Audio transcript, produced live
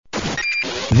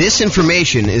This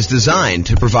information is designed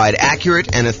to provide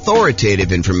accurate and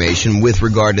authoritative information with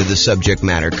regard to the subject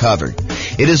matter covered.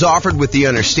 It is offered with the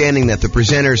understanding that the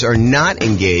presenters are not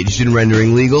engaged in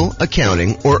rendering legal,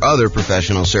 accounting, or other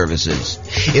professional services.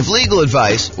 If legal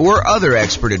advice or other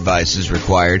expert advice is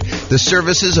required, the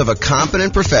services of a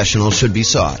competent professional should be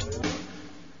sought.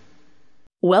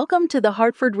 Welcome to the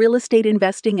Hartford Real Estate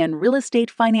Investing and Real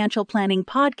Estate Financial Planning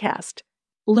Podcast.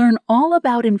 Learn all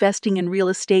about investing in real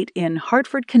estate in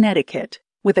Hartford, Connecticut,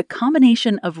 with a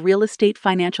combination of real estate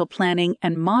financial planning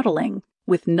and modeling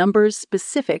with numbers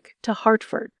specific to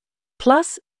Hartford.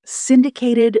 Plus,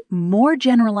 syndicated, more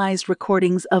generalized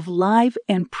recordings of live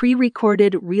and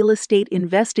pre-recorded real estate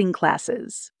investing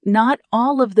classes, not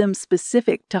all of them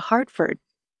specific to Hartford.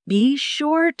 Be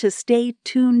sure to stay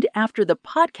tuned after the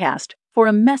podcast for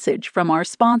a message from our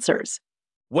sponsors.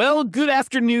 Well, good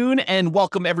afternoon and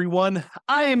welcome everyone.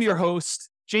 I am your host,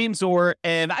 James Orr,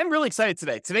 and I'm really excited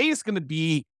today. Today is going to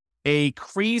be a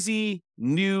crazy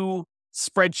new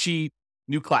spreadsheet,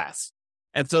 new class.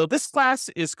 And so this class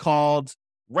is called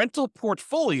Rental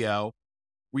Portfolio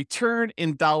Return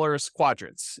in Dollars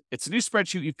Quadrants. It's a new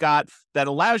spreadsheet you've got that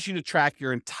allows you to track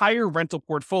your entire rental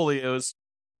portfolio's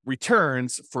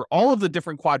returns for all of the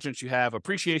different quadrants you have: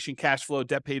 appreciation, cash flow,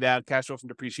 debt pay down, cash flow from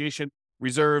depreciation,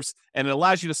 reserves, and it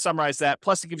allows you to summarize that.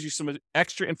 Plus, it gives you some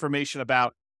extra information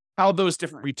about how those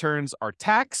different returns are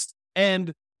taxed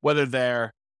and whether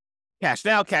they're cash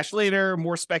now, cash later,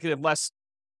 more speculative, less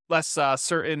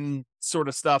certain sort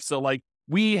of stuff. So like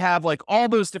we have like all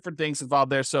those different things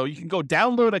involved there. So you can go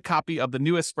download a copy of the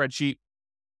newest spreadsheet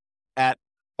at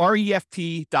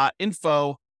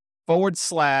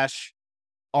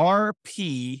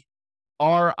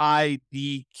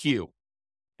refp.info/RPRIDQ.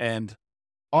 And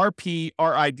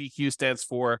RPRIDQ stands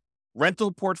for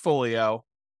Rental Portfolio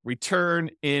Return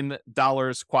in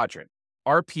Dollars Quadrant.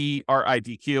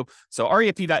 RPRIDQ. So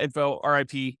REFP.info,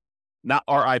 RIP, not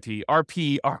RIP,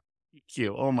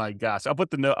 RPRIDQ. Oh my gosh. I'll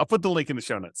put the link in the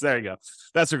show notes. There you go.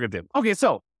 That's what we're gonna do. Okay,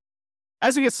 so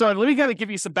as we get started, let me kind of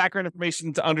give you some background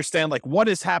information to understand like what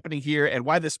is happening here and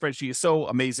why this spreadsheet is so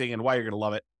amazing and why you're gonna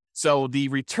love it. So the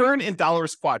Return in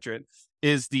Dollars Quadrant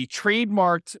is the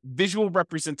trademarked visual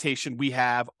representation we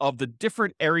have of the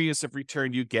different areas of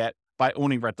return you get by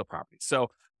owning rental property.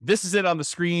 So this is it on the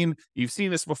screen. You've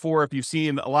seen this before if you've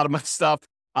seen a lot of my stuff,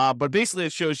 but basically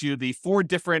it shows you the 4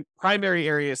 different primary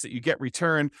areas that you get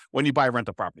return when you buy a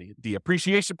rental property. The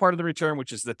appreciation part of the return,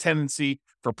 which is the tendency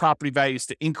for property values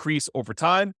to increase over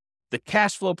time. The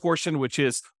cash flow portion, which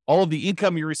is all of the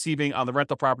income you're receiving on the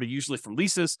rental property, usually from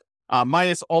leases,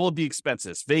 minus all of the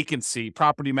expenses: vacancy,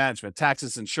 property management,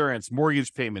 taxes, insurance,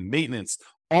 mortgage payment, maintenance,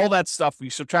 all that stuff. We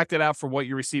subtract it out from what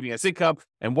you're receiving as income,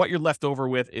 and what you're left over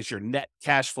with is your net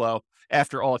cash flow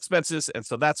after all expenses. And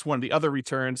so that's one of the other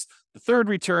returns. The third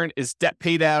return is debt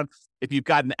pay down. If you've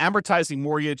got an amortizing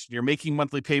mortgage, you're making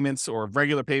monthly payments or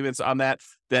regular payments on that,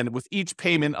 then with each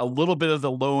payment, a little bit of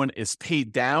the loan is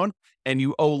paid down and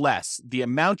you owe less. The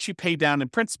amount you pay down in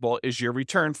principal is your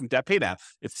return from debt pay down.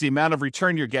 It's the amount of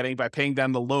return you're getting by paying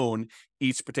down the loan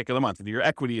each particular month. And your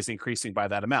equity is increasing by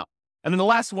that amount. And then the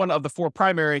last one of the 4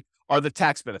 primary are the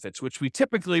tax benefits, which we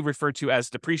typically refer to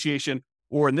as depreciation,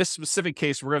 or in this specific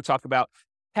case, we're going to talk about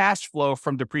cash flow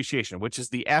from depreciation, which is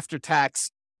the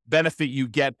after-tax benefit you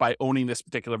get by owning this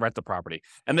particular rental property.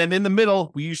 And then in the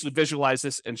middle, we usually visualize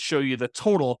this and show you the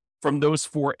total from those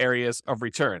 4 areas of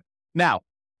return. Now,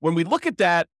 when we look at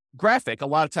that graphic, a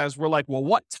lot of times we're like, well,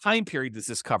 what time period does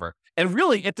this cover? And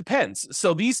really, it depends.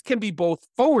 So these can be both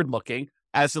forward-looking,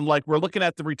 as in like we're looking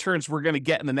at the returns we're going to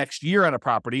get in the next year on a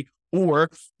property, or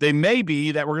they may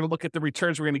be that we're going to look at the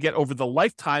returns we're going to get over the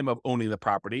lifetime of owning the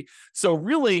property. So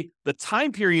really, the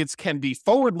time periods can be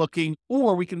forward-looking,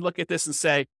 or we can look at this and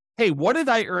say, hey, what did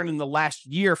I earn in the last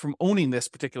year from owning this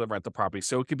particular rental property?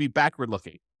 So it could be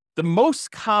backward-looking. The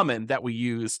most common that we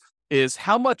use is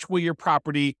how much will your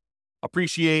property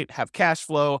appreciate, have cash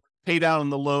flow, pay down on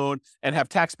the loan, and have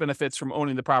tax benefits from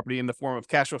owning the property in the form of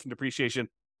cash flow from depreciation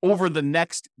over the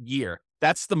next year.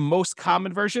 That's the most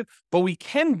common version, but we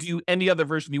can do any other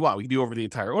version you want. We can do over the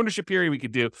entire ownership period. We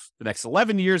could do the next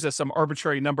 11 years as some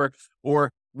arbitrary number,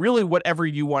 or really whatever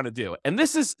you want to do. And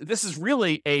this is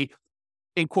really a,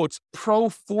 in quotes, pro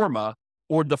forma,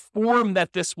 or the form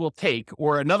that this will take,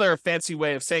 or another fancy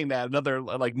way of saying that, another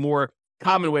like more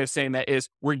common way of saying that is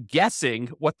we're guessing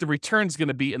what the return is going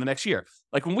to be in the next year.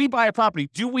 Like when we buy a property,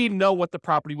 do we know what the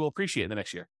property will appreciate in the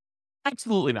next year?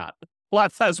 Absolutely not. A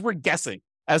lot of times we're guessing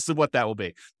as to what that will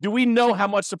be. Do we know how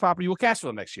much the property will cash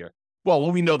flow next year? Well,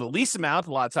 when we know the lease amount,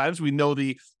 a lot of times we know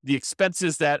the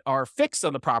expenses that are fixed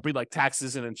on the property, like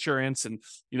taxes and insurance and,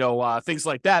 things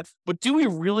like that. But do we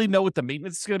really know what the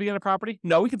maintenance is going to be on the property?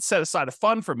 No, we can set aside a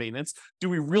fund for maintenance. Do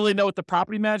we really know what the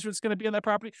property management is going to be on that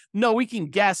property? No, we can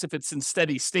guess if it's in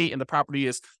steady state and the property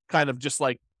is kind of just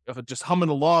humming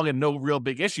along and no real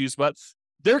big issues. But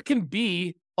there can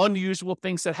be unusual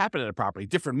things that happen in a property,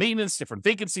 different maintenance, different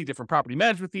vacancy, different property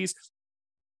management fees.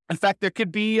 In fact, there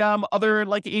could be other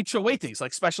like HOA things,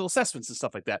 like special assessments and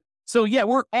stuff like that. So yeah,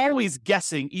 we're always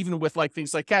guessing, even with like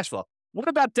things like cash flow. What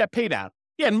about debt pay down?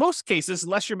 Yeah, in most cases,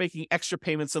 unless you're making extra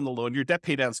payments on the loan, your debt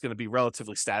pay down is going to be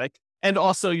relatively static. And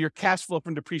also your cash flow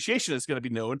from depreciation is going to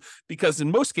be known because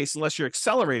in most cases, unless you're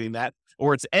accelerating that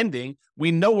or it's ending,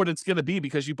 we know what it's going to be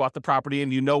because you bought the property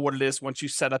and you know what it is once you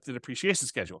set up the depreciation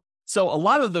schedule. So a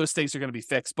lot of those things are going to be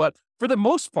fixed, but for the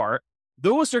most part,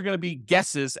 those are going to be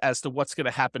guesses as to what's going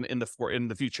to happen in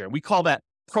the future. And we call that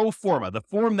pro forma, the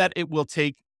form that it will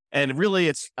take. And really,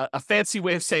 it's a fancy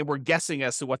way of saying we're guessing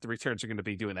as to what the returns are going to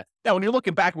be doing that. Now, when you're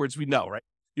looking backwards, we know, right?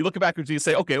 You look backwards and you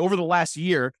say, okay, over the last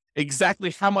year,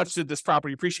 exactly how much did this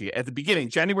property appreciate? At the beginning,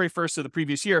 January 1st of the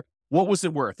previous year, what was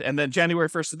it worth? And then January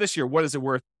 1st of this year, what is it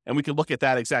worth? And we can look at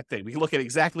that exact thing. We can look at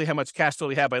exactly how much cash flow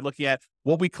we have by looking at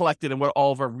what we collected and what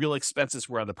all of our real expenses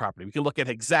were on the property. We can look at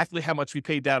exactly how much we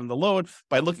paid down in the loan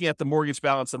by looking at the mortgage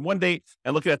balance on one date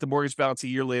and looking at the mortgage balance a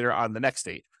year later on the next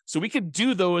date. So we can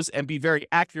do those and be very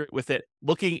accurate with it,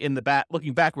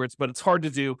 looking backwards, but it's hard to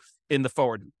do in the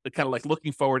forward, kind of like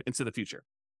looking forward into the future.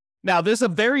 Now, there's a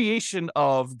variation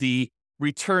of the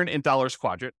return in dollars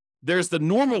quadrant. There's the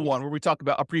normal one where we talk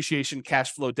about appreciation,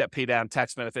 cash flow, debt pay down,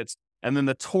 tax benefits, and then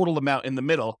the total amount in the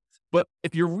middle. But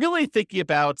if you're really thinking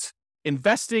about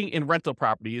investing in rental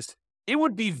properties, it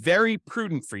would be very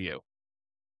prudent for you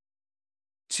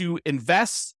to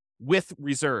invest with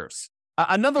reserves.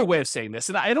 Another way of saying this,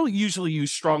 and I don't usually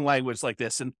use strong language like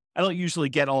this, and I don't usually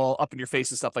get all up in your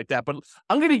face and stuff like that, but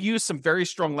I'm going to use some very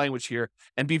strong language here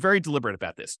and be very deliberate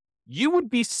about this. You would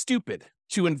be stupid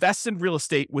to invest in real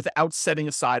estate without setting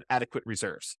aside adequate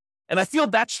reserves. And I feel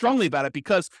that strongly about it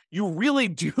because you really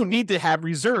do need to have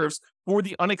reserves for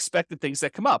the unexpected things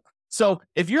that come up. So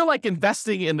if you're like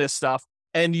investing in this stuff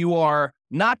and you are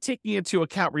not taking into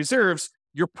account reserves,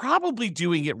 you're probably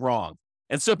doing it wrong.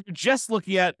 And so if you're just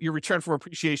looking at your return from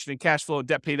appreciation and cash flow,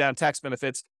 debt pay down, tax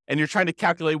benefits, and you're trying to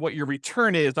calculate what your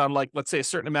return is on, like, let's say a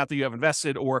certain amount that you have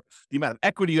invested or the amount of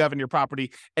equity you have in your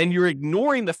property, and you're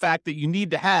ignoring the fact that you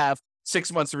need to have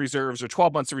 6 months of reserves or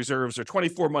 12 months of reserves or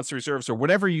 24 months of reserves or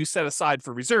whatever you set aside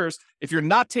for reserves, if you're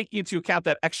not taking into account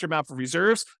that extra amount for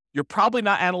reserves, you're probably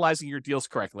not analyzing your deals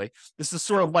correctly. This is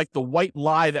sort of like the white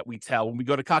lie that we tell when we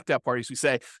go to cocktail parties. We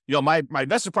say, my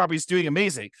investment property is doing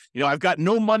amazing. I've got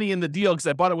no money in the deal because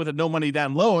I bought it with a no money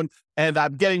down loan and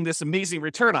I'm getting this amazing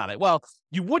return on it. Well,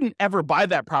 you wouldn't ever buy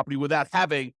that property without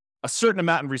having a certain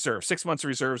amount in reserve, 6 months of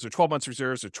reserves or 12 months of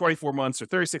reserves or 24 months or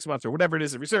 36 months or whatever it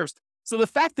is in reserves. So the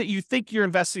fact that you think you're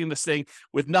investing in this thing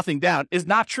with nothing down is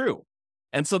not true.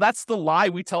 And so that's the lie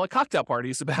we tell at cocktail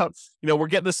parties about, we're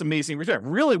getting this amazing return.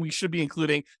 Really, we should be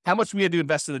including how much we had to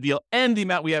invest in the deal and the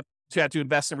amount we have to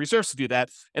invest in reserves to do that.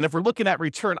 And if we're looking at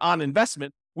return on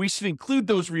investment, we should include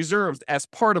those reserves as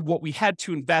part of what we had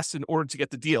to invest in order to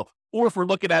get the deal. Or if we're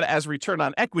looking at it as return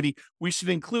on equity, we should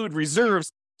include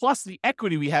reserves plus the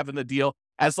equity we have in the deal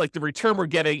as like the return we're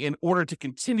getting in order to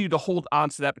continue to hold on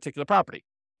to that particular property.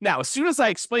 Now, as soon as I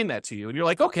explain that to you and you're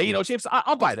like, okay, James,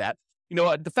 I'll buy that.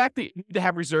 The fact that you need to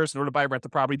have reserves in order to buy a rental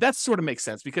property, that sort of makes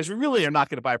sense because you really are not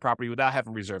going to buy a property without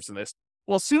having reserves in this.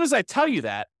 Well, as soon as I tell you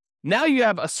that, now you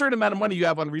have a certain amount of money you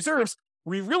have on reserves,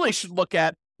 we really should look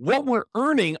at what we're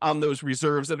earning on those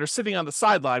reserves that are sitting on the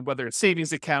sideline, whether it's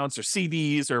savings accounts or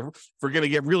CDs, or if we're going to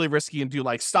get really risky and do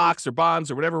like stocks or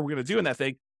bonds or whatever we're going to do in that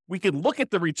thing. We can look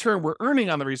at the return we're earning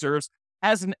on the reserves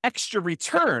as an extra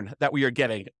return that we are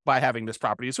getting by having this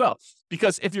property as well.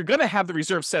 Because if you're going to have the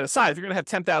reserve set aside, if you're going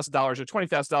to have $10,000 or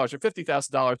 $20,000 or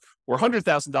 $50,000 or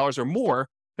 $100,000 or more,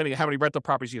 depending on how many rental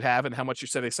properties you have and how much you're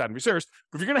setting aside in reserves,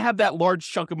 but if you're going to have that large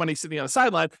chunk of money sitting on the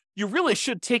sideline, you really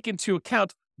should take into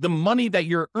account the money that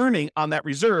you're earning on that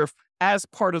reserve as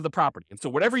part of the property. And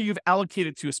so whatever you've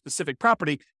allocated to a specific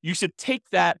property, you should take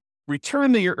that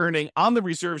return that you're earning on the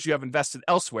reserves you have invested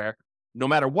elsewhere, no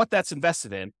matter what that's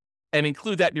invested in, and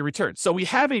include that in your return. So we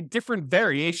have a different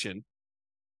variation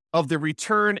of the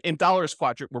return in dollars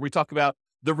quadrant where we talk about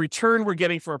the return we're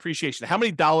getting from appreciation. How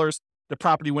many dollars the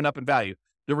property went up in value?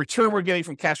 The return we're getting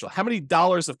from cash flow. How many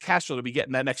dollars of cash flow do we get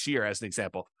in that next year, as an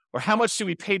example? Or how much do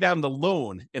we pay down the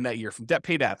loan in that year from debt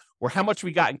pay down? Or how much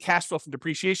we got in cash flow from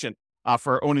depreciation?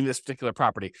 for owning this particular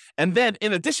property. And then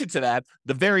in addition to that,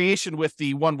 the variation with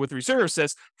the one with reserves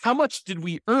says, how much did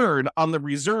we earn on the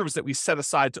reserves that we set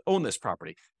aside to own this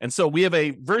property? And so we have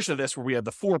a version of this where we have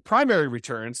the 4 primary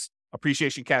returns: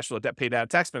 appreciation, cash flow, debt paid down,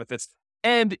 tax benefits.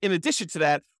 And in addition to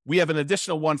that, we have an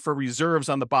additional one for reserves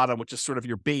on the bottom, which is sort of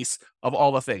your base of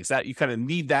all the things that you kind of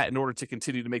need that in order to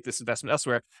continue to make this investment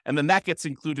elsewhere. And then that gets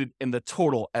included in the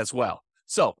total as well.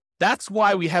 So that's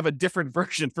why we have a different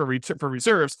version for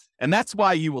reserves. And that's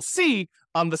why you will see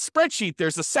on the spreadsheet,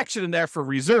 there's a section in there for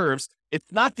reserves.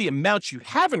 It's not the amount you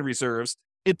have in reserves.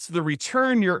 It's the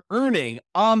return you're earning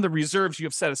on the reserves you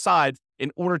have set aside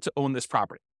in order to own this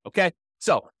property. Okay.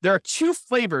 So there are 2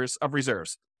 flavors of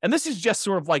reserves. And this is just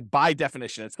sort of like by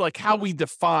definition. It's like how we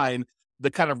define the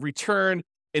kind of return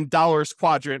in dollars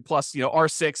quadrant plus,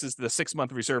 R6 is the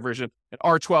 6-month reserve version and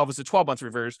R12 is the 12-month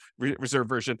reserve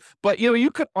version. But, you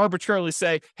could arbitrarily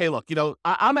say, hey, look,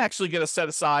 I'm actually going to set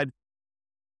aside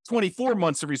 24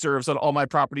 months of reserves on all my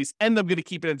properties, and I'm going to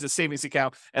keep it into a savings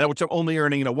account, and which I'm only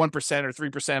earning, 1% or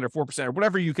 3% or 4% or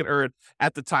whatever you can earn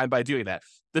at the time by doing that.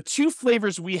 The 2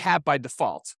 flavors we have by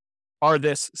default are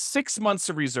this 6 months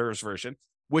of reserves version,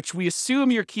 which we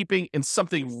assume you're keeping in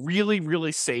something really,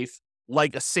 really safe,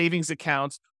 like a savings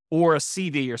account or a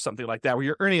CD or something like that, where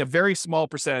you're earning a very small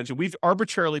percentage. And we've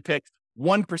arbitrarily picked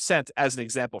 1% as an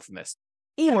example from this.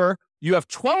 Or you have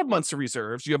 12 months of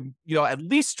reserves. You have, at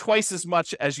least twice as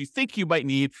much as you think you might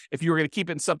need if you were going to keep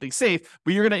it in something safe,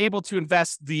 but you're going to be able to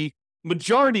invest the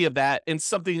majority of that in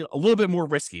something a little bit more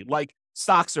risky, like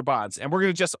stocks or bonds. And we're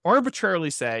going to just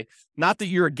arbitrarily say, not that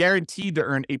you're guaranteed to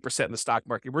earn 8% in the stock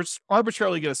market. We're just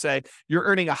arbitrarily going to say you're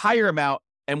earning a higher amount.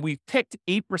 And we picked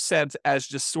 8% as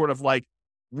just sort of like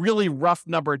really rough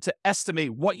number to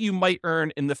estimate what you might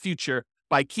earn in the future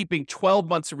by keeping 12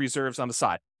 months of reserves on the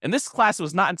side. And this class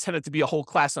was not intended to be a whole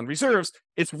class on reserves.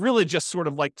 It's really just sort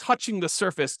of like touching the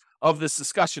surface of this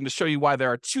discussion to show you why there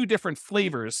are 2 different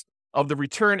flavors of the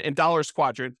return in dollars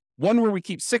quadrant. One where we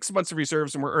keep 6 months of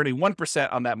reserves and we're earning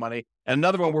 1% on that money, and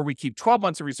another one where we keep 12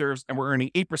 months of reserves and we're earning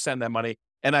 8% on that money.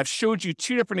 And I've showed you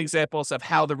 2 different examples of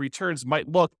how the returns might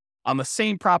look on the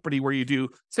same property where you do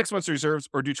 6 months reserves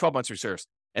or do 12 months reserves.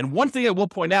 And one thing I will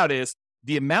point out is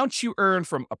the amount you earn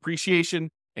from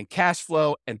appreciation and cash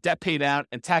flow and debt pay down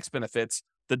and tax benefits,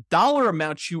 the dollar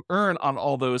amount you earn on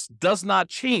all those does not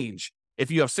change if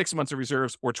you have 6 months of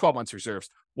reserves or 12 months reserves.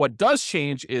 What does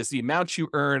change is the amount you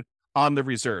earn on the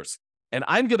reserves. And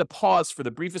I'm going to pause for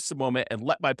the briefest moment and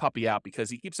let my puppy out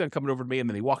because he keeps on coming over to me and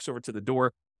then he walks over to the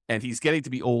door and he's getting to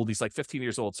be old. He's like 15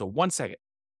 years old. So 1 second.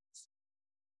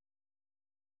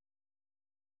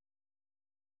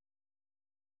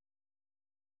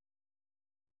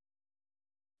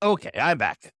 Okay, I'm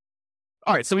back.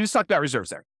 All right, so we just talked about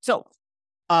reserves there. So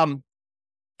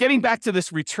getting back to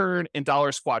this return in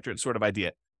dollars quadrant sort of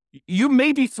idea, you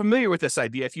may be familiar with this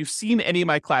idea if you've seen any of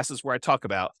my classes where I talk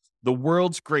about the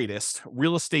world's greatest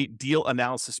real estate deal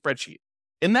analysis spreadsheet.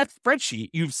 In that spreadsheet,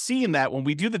 you've seen that when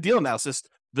we do the deal analysis,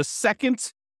 the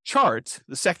second chart,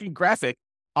 the second graphic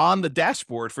on the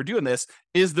dashboard for doing this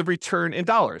is the return in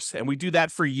dollars. And we do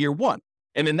that for year 1.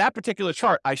 And in that particular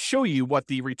chart, I show you what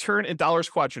the return in dollars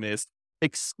quadrant is,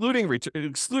 excluding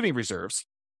reserves.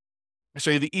 I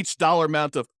show you each dollar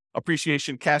amount of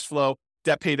appreciation, cash flow,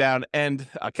 debt pay down, and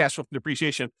cash flow from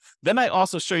depreciation. Then I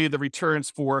also show you the returns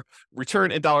for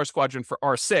return in dollars quadrant for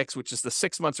R6, which is the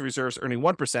 6 months of reserves earning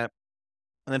 1%. And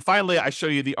then finally, I show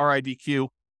you the RIDQ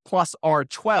plus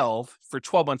R12 for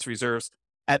 12 months reserves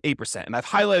at 8%. And I've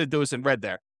highlighted those in red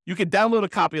there. You can download a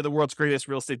copy of the world's greatest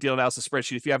real estate deal analysis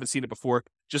spreadsheet. If you haven't seen it before,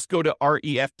 just go to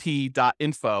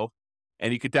refp.info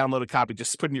and you can download a copy.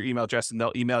 Just put in your email address and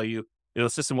they'll email you. The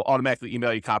system will automatically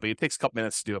email you a copy. It takes a couple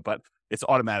minutes to do it, but it's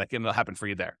automatic and it'll happen for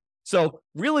you there. So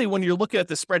really, when you're looking at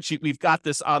the spreadsheet, we've got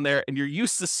this on there and you're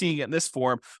used to seeing it in this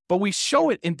form, but we show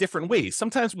it in different ways.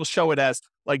 Sometimes we'll show it as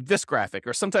like this graphic,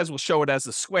 or sometimes we'll show it as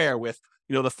a square with,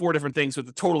 the 4 different things with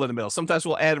the total in the middle. Sometimes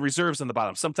we'll add reserves on the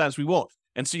bottom. Sometimes we won't.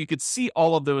 And so you could see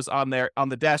all of those on there on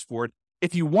the dashboard.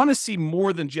 If you want to see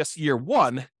more than just year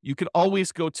 1, you can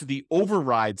always go to the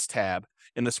overrides tab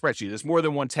in the spreadsheet. There's more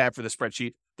than one tab for the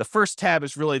spreadsheet. The first tab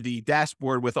is really the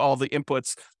dashboard with all the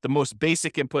inputs, the most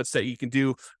basic inputs that you can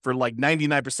do for like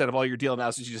 99% of all your deal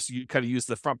analysis. You kind of use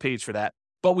the front page for that.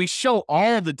 But we show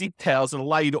all of the details and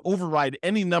allow you to override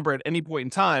any number at any point in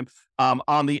time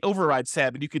on the overrides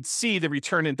tab. And you could see the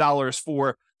return in dollars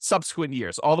for subsequent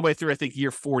years, all the way through, I think,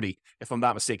 year 40, if I'm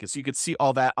not mistaken. So you could see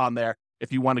all that on there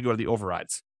if you want to go to the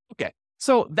overrides. Okay,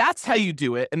 so that's how you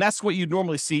do it. And that's what you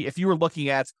normally see if you were looking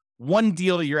at one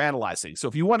deal that you're analyzing. So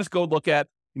if you want to go look at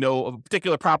a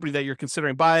particular property that you're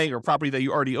considering buying or a property that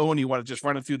you already own, you want to just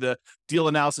run it through the deal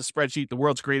analysis spreadsheet, the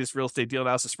world's greatest real estate deal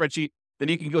analysis spreadsheet, then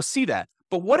you can go see that.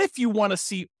 But what if you want to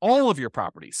see all of your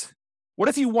properties? What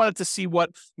if you wanted to see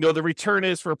what the return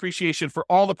is for appreciation for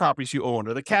all the properties you own,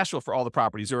 or the cash flow for all the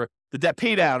properties, or the debt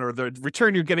pay down, or the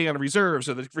return you're getting on reserves,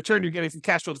 or the return you're getting from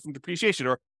cash flow from depreciation,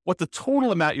 or what the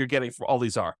total amount you're getting for all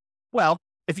these are? Well,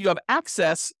 if you have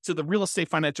access to the real estate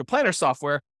financial planner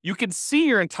software, you can see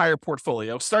your entire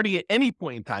portfolio starting at any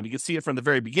point in time. You can see it from the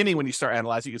very beginning when you start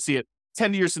analyzing. You can see it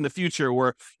 10 years in the future,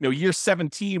 or year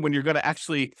 17 when you're going to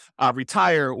actually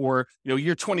retire, or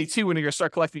year 22 when you're going to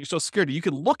start collecting your Social Security. You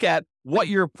can look at what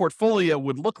your portfolio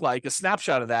would look like, a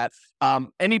snapshot of that,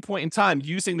 any point in time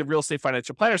using the real estate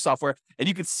financial planner software, and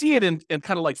you can see it in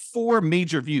kind of like 4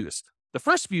 major views. The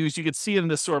first view is you can see it in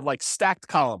this sort of like stacked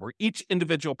column where each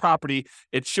individual property,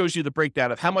 it shows you the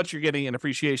breakdown of how much you're getting in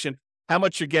appreciation, how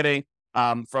much you're getting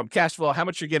from cash flow, how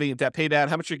much you're getting in debt pay down,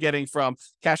 how much you're getting from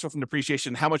cash flow from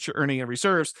depreciation, how much you're earning in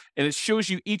reserves. And it shows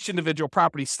you each individual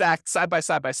property stacked side by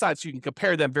side so you can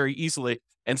compare them very easily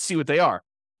and see what they are.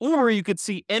 Or you could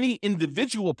see any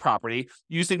individual property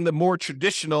using the more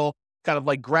traditional kind of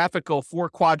like graphical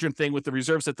 4-quadrant thing with the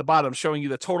reserves at the bottom, showing you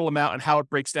the total amount and how it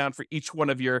breaks down for each one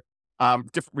of your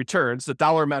different returns, the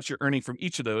dollar amounts you're earning from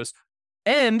each of those.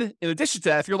 And in addition to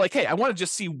that, if you're like, hey, I want to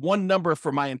just see one number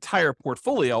for my entire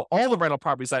portfolio, all the rental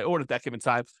properties I own at that given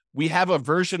time, we have a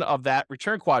version of that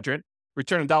return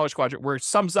in dollars quadrant, where it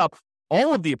sums up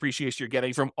all of the appreciation you're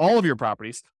getting from all of your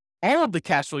properties, all of the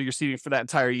cash flow you're receiving for that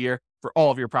entire year for all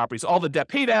of your properties, all the debt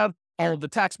pay down, all of the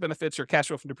tax benefits or cash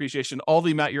flow from depreciation, all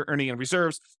the amount you're earning in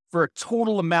reserves, for a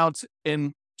total amount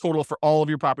in total for all of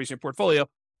your properties in your portfolio.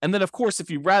 And then, of course,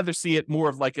 if you'd rather see it more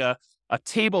of like a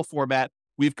table format,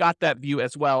 we've got that view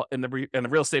as well in the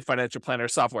real estate financial planner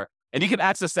software. And you can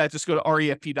access that. Just go to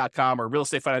refp.com or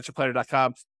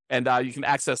realestatefinancialplanner.com, and you can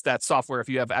access that software if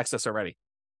you have access already.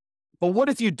 But what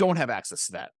if you don't have access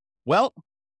to that? Well,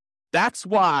 that's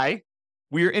why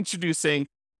we are introducing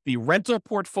the rental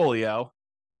portfolio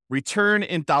return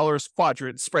in dollars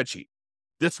quadrant spreadsheet.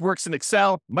 This works in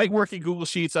Excel, might work in Google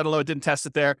Sheets. I don't know. I didn't test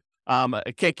it there.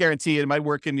 I can't guarantee it might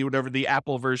work in whatever the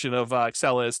Apple version of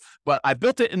Excel is, but I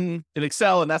built it in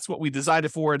Excel, and that's what we designed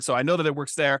it for. And so I know that it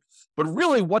works there. But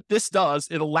really what this does,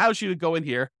 it allows you to go in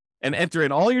here and enter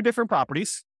in all your different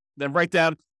properties, then write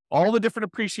down all the different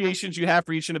appreciations you have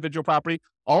for each individual property,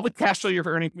 all the cash flow you're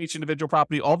earning from each individual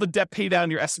property, all the debt pay down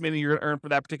you're estimating you're going to earn for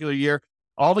that particular year,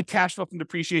 all the cash flow from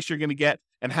depreciation you're going to get,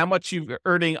 and how much you're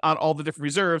earning on all the different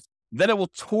reserves. Then it will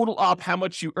total up how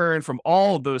much you earn from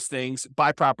all of those things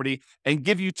by property and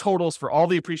give you totals for all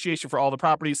the appreciation for all the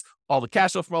properties, all the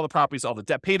cash flow from all the properties, all the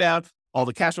debt pay down, all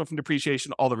the cash flow from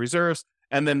depreciation, all the reserves,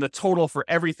 and then the total for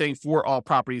everything for all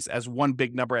properties as one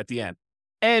big number at the end.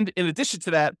 And in addition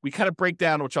to that, we kind of break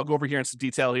down, which I'll go over here in some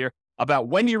detail here, about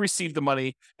when you receive the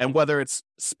money and whether it's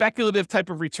speculative type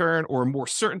of return or a more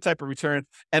certain type of return.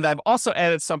 And I've also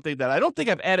added something that I don't think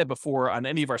I've added before on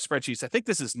any of our spreadsheets. I think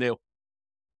this is new.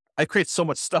 I create so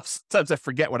much stuff, sometimes I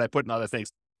forget what I put in other things,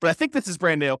 but I think this is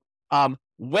brand new.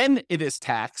 When it is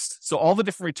taxed, so all the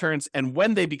different returns and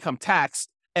when they become taxed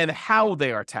and how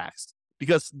they are taxed,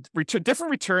 because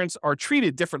different returns are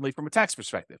treated differently from a tax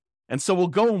perspective. And so we'll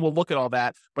go and we'll look at all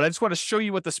that, but I just want to show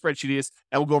you what the spreadsheet is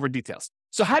and we'll go over details.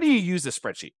 So how do you use this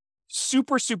spreadsheet?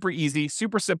 Super, super easy,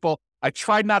 super simple. I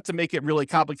tried not to make it really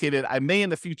complicated. I may in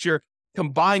the future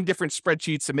combine different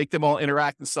spreadsheets and make them all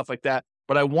interact and stuff like that.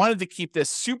 But I wanted to keep this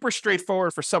super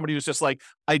straightforward for somebody who's just like,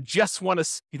 I just want to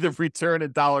see the return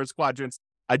in dollars quadrants.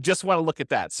 I just want to look at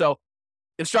that. So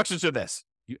instructions are this.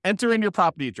 You enter in your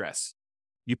property address.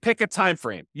 You pick a time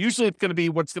frame. Usually it's going to be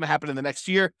what's going to happen in the next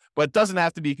year, but it doesn't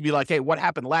have to be. It can be like, hey, what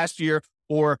happened last year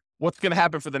or what's going to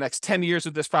happen for the next 10 years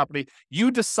with this property.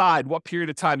 You decide what period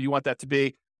of time you want that to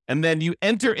be. And then you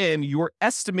enter in your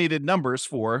estimated numbers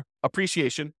for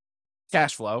appreciation,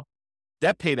 cash flow,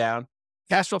 debt pay down,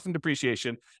 cash flow from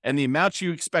depreciation, and the amount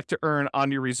you expect to earn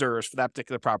on your reserves for that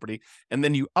particular property. And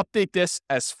then you update this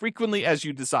as frequently as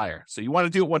you desire. So you want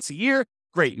to do it once a year?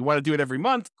 Great. You want to do it every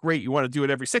month? Great. You want to do it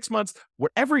every 6 months?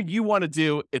 Whatever you want to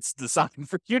do, it's designed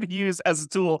for you to use as a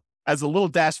tool, as a little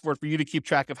dashboard for you to keep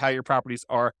track of how your properties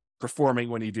are performing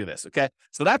when you do this. Okay.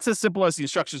 So that's as simple as the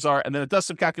instructions are. And then it does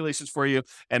some calculations for you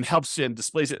and helps you and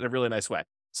displays it in a really nice way.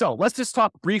 So let's just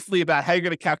talk briefly about how you're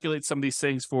going to calculate some of these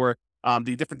things for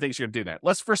the different things you're going to do there.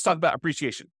 Let's first talk about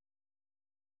appreciation.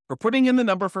 For putting in the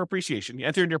number for appreciation, you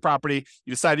enter in your property,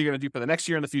 you decide you're going to do for the next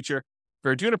year in the future.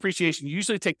 For doing appreciation, you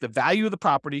usually take the value of the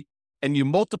property and you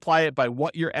multiply it by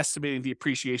what you're estimating the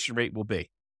appreciation rate will be.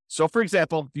 So for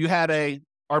example, if you had a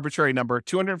arbitrary number,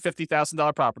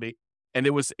 $250,000 property, and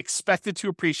it was expected to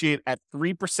appreciate at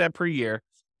 3% per year,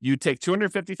 you take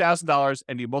 $250,000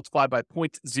 and you multiply by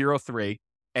 0.03,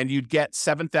 and you'd get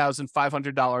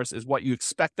 $7,500 is what you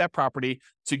expect that property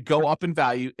to go up in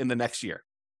value in the next year.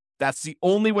 That's the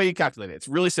only way you calculate it. It's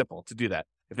really simple to do that.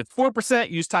 If it's 4%,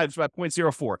 you use times by 0.04. If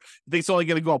you think it's only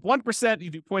going to go up 1%, you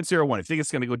do 0.01. If you think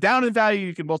it's going to go down in value,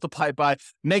 you can multiply it by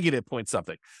negative point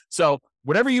something. So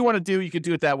whatever you want to do, you could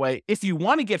do it that way. If you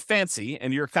want to get fancy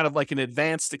and you're kind of like an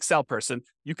advanced Excel person,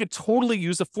 you could totally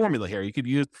use a formula here. You could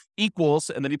use equals,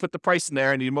 and then you put the price in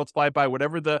there and you multiply it by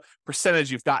whatever the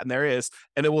percentage you've gotten there is,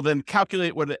 and it will then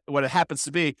calculate what it happens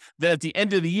to be. Then at the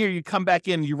end of the year, you come back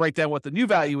in and you write down what the new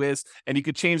value is, and you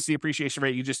could change the appreciation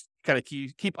rate. You just kind of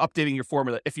keep updating your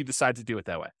formula if you decide to do it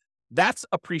that way. That's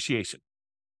appreciation.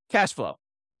 Cash flow.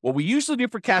 What we usually do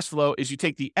for cash flow is you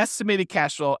take the estimated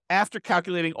cash flow after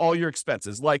calculating all your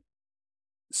expenses, like,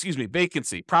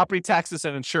 vacancy, property taxes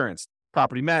and insurance,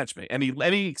 property management,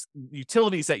 any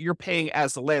utilities that you're paying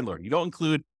as the landlord. You don't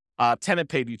include tenant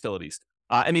paid utilities,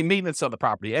 any maintenance on the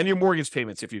property, and your mortgage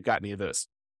payments if you've got any of those.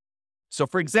 So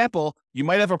for example, you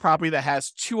might have a property that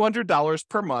has $200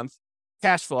 per month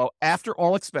cash flow after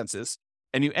all expenses,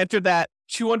 and you enter that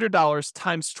 $200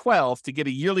 times 12 to get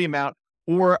a yearly amount,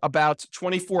 or about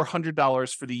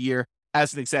 $2,400 for the year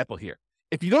as an example here.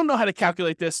 If you don't know how to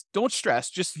calculate this, don't stress.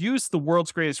 Just use the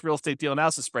world's greatest real estate deal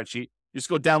analysis spreadsheet. Just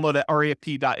go download at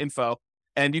refp.info,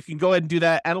 and you can go ahead and do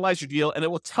that, analyze your deal, and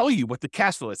it will tell you what the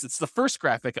cash flow is. It's the first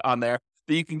graphic on there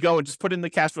that you can go and just put in the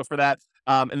cash flow for that,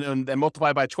 and then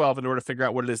multiply by 12 in order to figure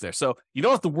out what it is there. So you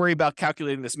don't have to worry about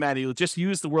calculating this manually. Just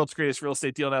use the world's greatest real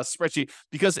estate deal analysis spreadsheet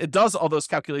because it does all those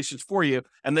calculations for you,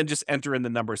 and then just enter in the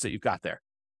numbers that you've got there.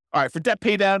 All right, for debt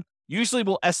pay down, usually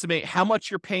we'll estimate how much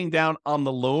you're paying down on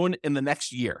the loan in the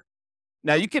next year.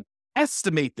 Now, you can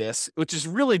estimate this, which is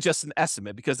really just an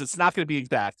estimate because it's not going to be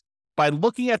exact, by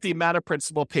looking at the amount of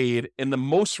principal paid in the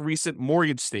most recent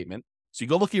mortgage statement. So you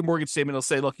go look at your mortgage statement, it'll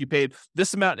say, look, you paid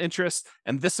this amount in interest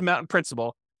and this amount in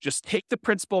principal. Just take the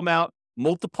principal amount,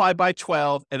 multiply by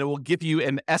 12, and it will give you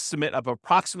an estimate of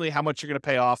approximately how much you're going to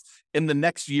pay off in the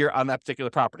next year on that particular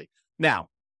property. Now,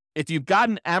 if you've got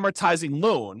an amortizing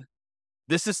loan,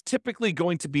 this is typically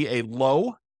going to be a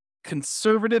low,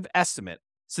 conservative estimate,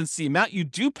 since the amount you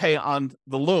do pay on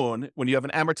the loan when you have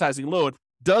an amortizing loan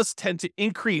does tend to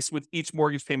increase with each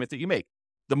mortgage payment that you make.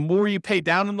 The more you pay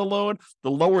down on the loan,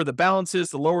 the lower the balance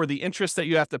is, the lower the interest that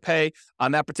you have to pay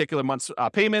on that particular month's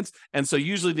payments. And so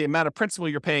usually the amount of principal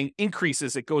you're paying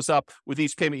increases. It goes up with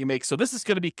each payment you make. So this is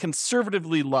going to be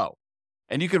conservatively low.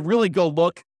 And you can really go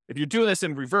look. If you're doing this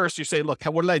in reverse, you say, look,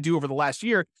 what did I do over the last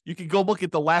year? You can go look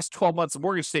at the last 12 months of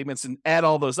mortgage statements and add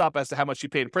all those up as to how much you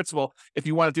paid in principal if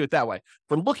you want to do it that way.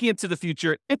 For looking into the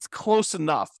future, it's close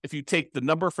enough if you take the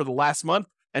number for the last month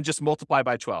and just multiply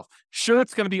by 12. Sure,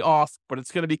 it's going to be off, but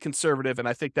it's going to be conservative, and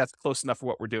I think that's close enough for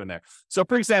what we're doing there. So,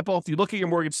 for example, if you look at your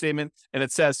mortgage statement and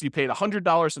it says you paid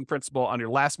 $100 in principal on your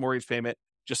last mortgage payment,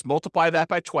 just multiply that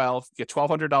by 12, get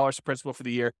 $1,200 in principal for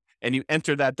the year, and you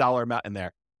enter that dollar amount in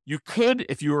there. You could,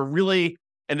 if you were really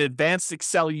an advanced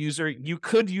Excel user, you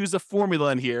could use a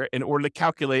formula in here in order to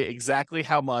calculate exactly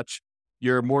how much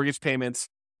your mortgage payments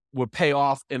would pay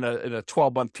off in a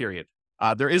 12-month period.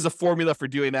 There is a formula for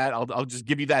doing that. I'll just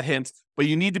give you that hint, but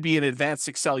you need to be an advanced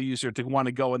Excel user to want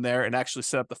to go in there and actually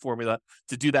set up the formula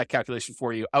to do that calculation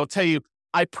for you. I will tell you,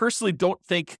 I personally don't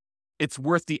think it's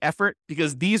worth the effort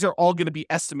because these are all going to be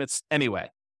estimates anyway.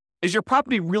 Is your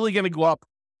property really going to go up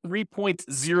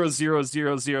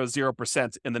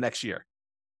 3.00000% in the next year?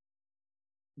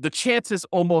 The chance is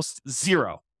almost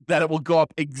zero that it will go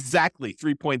up exactly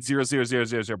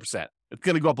 3.00000%. It's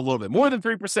going to go up a little bit more than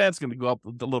 3%. It's going to go up a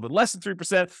little bit less than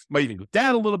 3%. Might even go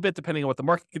down a little bit depending on what the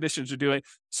market conditions are doing.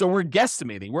 So we're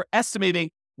guesstimating. We're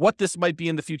estimating what this might be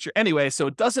in the future anyway. So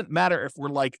it doesn't matter if we're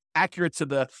like accurate to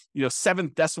the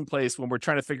seventh decimal place when we're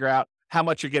trying to figure out how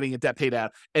much you're getting in debt pay down.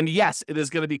 And yes, it is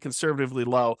going to be conservatively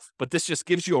low, but this just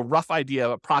gives you a rough idea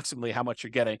of approximately how much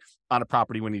you're getting on a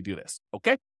property when you do this.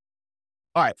 Okay.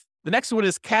 All right. The next one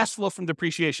is cash flow from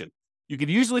depreciation. You can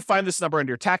usually find this number on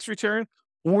your tax return,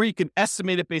 or you can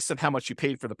estimate it based on how much you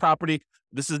paid for the property.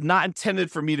 This is not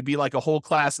intended for me to be like a whole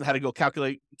class on how to go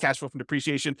calculate cash flow from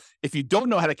depreciation. If you don't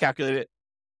know how to calculate it,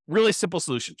 really simple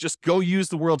solution. Just go use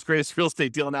the world's greatest real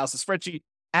estate deal analysis spreadsheet.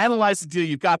 Analyze the deal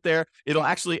you've got there. It'll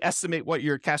actually estimate what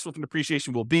your cash flow from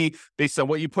depreciation will be based on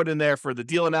what you put in there for the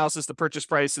deal analysis, the purchase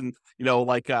price, and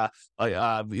what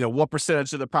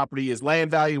percentage of the property is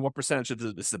land value, what percentage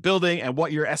is the building, and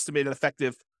what your estimated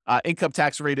effective income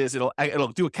tax rate is. It'll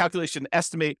do a calculation,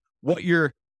 estimate what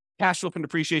your cash flow from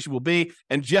depreciation will be,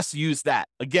 and just use that.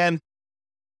 Again,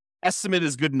 estimate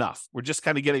is good enough. We're just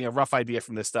kind of getting a rough idea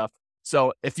from this stuff.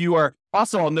 So if you are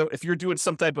also, I'll note, if you're doing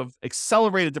some type of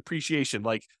accelerated depreciation,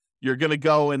 like you're going to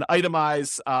go and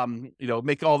itemize,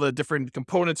 make all the different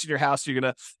components in your house. You're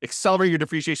going to accelerate your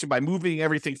depreciation by moving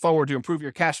everything forward to improve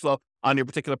your cash flow on your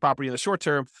particular property in the short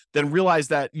term. Then realize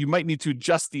that you might need to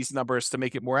adjust these numbers to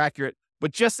make it more accurate,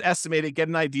 but just estimate it, get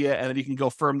an idea, and then you can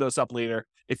go firm those up later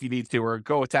if you need to, or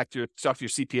go talk to your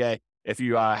CPA if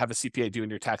you have a CPA doing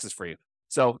your taxes for you.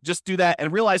 So just do that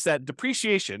and realize that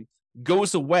depreciation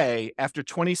goes away after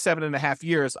 27 and a half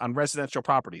years on residential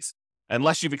properties,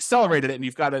 unless you've accelerated it and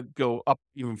you've got to go up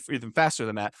even faster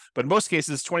than that. But in most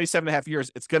cases, 27 and a half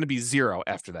years, it's going to be zero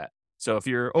after that. So if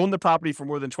you own the property for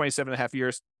more than 27 and a half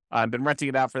years and been renting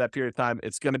it out for that period of time,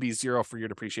 it's going to be zero for your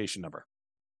depreciation number.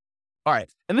 All right.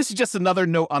 And this is just another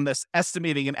note on this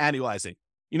estimating and annualizing.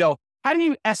 How do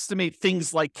you estimate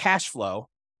things like cash flow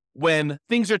when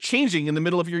things are changing in the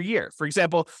middle of your year? For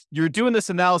example, you're doing this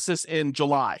analysis in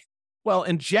July. Well,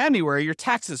 in January, your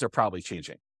taxes are probably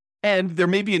changing. And there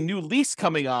may be a new lease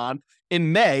coming on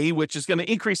in May, which is going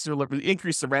to increase the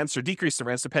rents or decrease the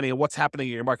rents, depending on what's happening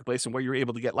in your marketplace and what you were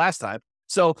able to get last time.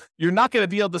 So you're not going to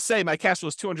be able to say my cash flow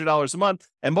is $200 a month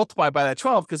and multiply by that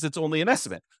 12 because it's only an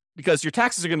estimate. Because your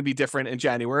taxes are going to be different in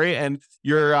January, and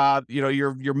your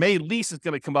May lease is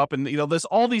going to come up, and there's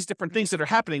all these different things that are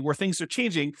happening where things are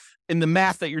changing in the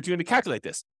math that you're doing to calculate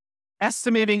this.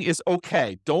 Estimating is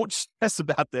okay. Don't stress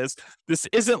about this. This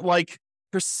isn't like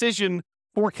precision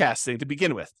forecasting to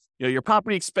begin with. Your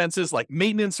property expenses like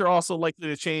maintenance are also likely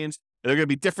to change. They're going to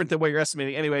be different than what you're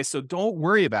estimating anyway. So don't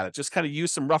worry about it. Just kind of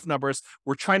use some rough numbers.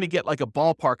 We're trying to get like a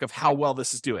ballpark of how well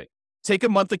this is doing. Take a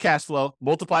month of cash flow,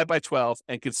 multiply it by 12,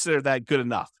 and consider that good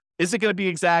enough. Is it going to be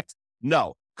exact?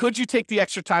 No. Could you take the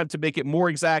extra time to make it more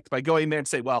exact by going there and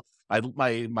say, well,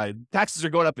 my taxes are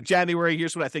going up in January.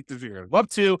 Here's what I think they're going to go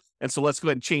up to. And so let's go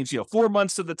ahead and change, 4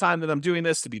 months of the time that I'm doing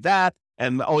this to be that.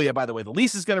 And oh yeah, by the way, the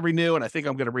lease is going to renew, and I think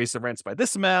I'm going to raise the rents by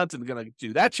this amount and going to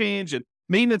do that change. And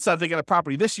maintenance, I think on a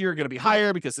property this year going to be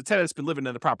higher because the tenant's been living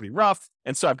in the property rough.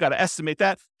 And so I've got to estimate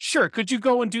that. Sure. Could you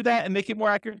go and do that and make it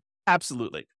more accurate?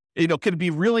 Absolutely. Could it be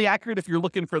really accurate if you're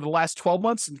looking for the last 12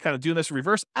 months and kind of doing this in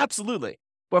reverse? Absolutely.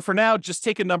 But for now, just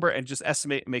take a number and just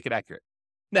estimate and make it accurate.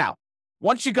 Now,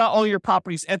 once you got all your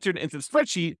properties entered into the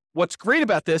spreadsheet, what's great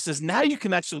about this is now you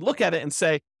can actually look at it and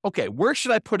say, okay, where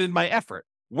should I put in my effort?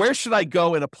 Where should I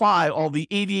go and apply all the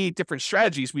 88 different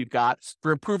strategies we've got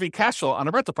for improving cash flow on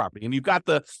a rental property? And you've got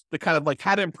the kind of like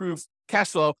how to improve cash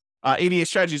flow 88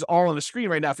 strategies all on the screen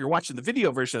right now if you're watching the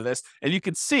video version of this, and you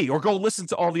can see or go listen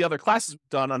to all the other classes we've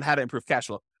done on how to improve cash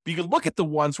flow. But you can look at the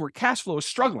ones where cash flow is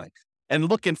struggling and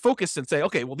look and focus and say,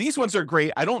 okay, well, these ones are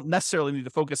great. I don't necessarily need to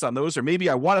focus on those, or maybe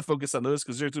I want to focus on those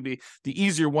because those will be the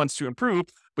easier ones to improve.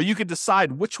 But you can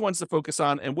decide which ones to focus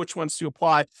on and which ones to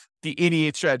apply the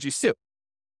 88 strategies to.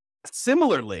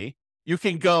 Similarly, you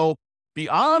can go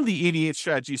beyond the 88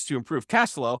 strategies to improve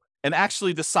cash flow and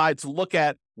actually decide to look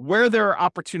at where there are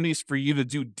opportunities for you to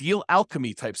do deal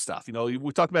alchemy type stuff.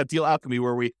 We talk about deal alchemy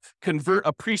where we convert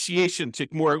appreciation to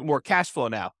more cash flow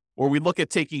now, or we look at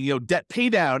taking, debt pay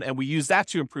down and we use that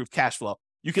to improve cash flow.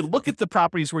 You can look at the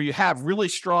properties where you have really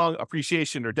strong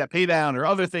appreciation or debt pay down or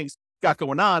other things got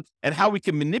going on and how we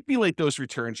can manipulate those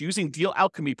returns using deal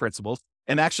alchemy principles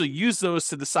and actually use those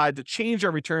to decide to change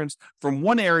our returns from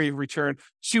one area of return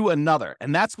to another.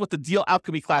 And that's what the deal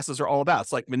alchemy classes are all about.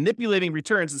 It's like manipulating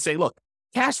returns and saying, look,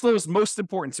 cash flow is most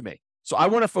important to me. So I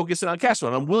want to focus in on cash flow.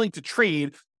 And I'm willing to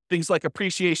trade things like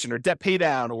appreciation or debt pay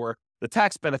down or the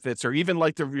tax benefits or even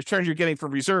like the returns you're getting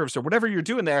from reserves or whatever you're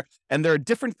doing there. And there are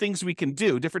different things we can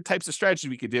do, different types of strategies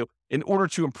we can do in order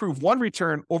to improve one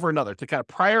return over another, to kind of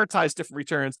prioritize different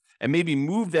returns and maybe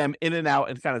move them in and out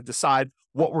and kind of decide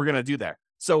what we're going to do there.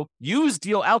 So use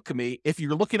deal alchemy if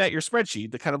you're looking at your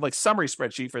spreadsheet, the kind of like summary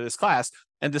spreadsheet for this class,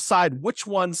 and decide which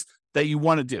ones that you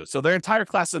want to do. So their entire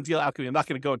class on deal alchemy, I'm not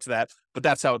going to go into that, but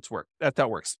that's how it's worked. That's how it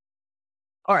works.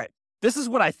 All right. This is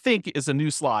what I think is a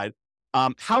new slide.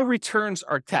 How returns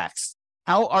are taxed.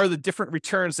 How are the different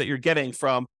returns that you're getting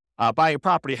from buying a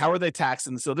property? How are they taxed?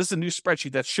 And so this is a new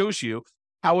spreadsheet that shows you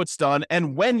how it's done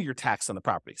and when you're taxed on the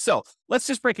property. So let's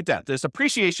just break it down. There's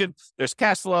appreciation, there's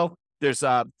cash flow, there's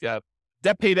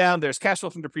debt pay down, there's cash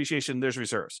flow from depreciation, there's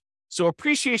reserves. So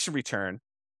appreciation return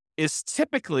is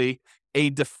typically a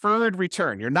deferred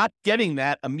return. You're not getting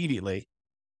that immediately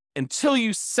until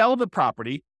you sell the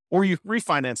property or you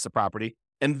refinance the property,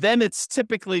 and then it's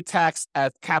typically taxed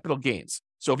at capital gains.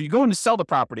 So if you go in to sell the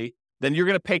property, then you're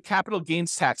going to pay capital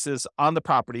gains taxes on the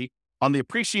property on the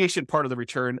appreciation part of the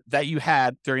return that you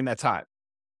had during that time.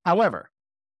 However,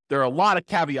 there are a lot of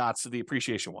caveats to the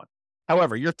appreciation one.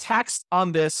 However, you're taxed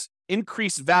on this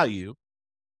increased value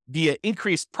via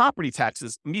increased property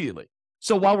taxes immediately.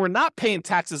 So while we're not paying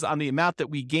taxes on the amount that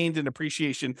we gained in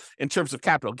appreciation in terms of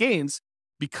capital gains,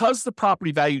 because the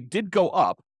property value did go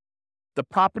up, the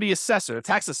property assessor, the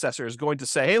tax assessor, is going to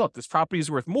say, hey, look, this property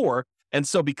is worth more. And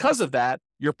so because of that,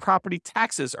 your property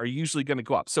taxes are usually going to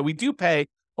go up. So we do pay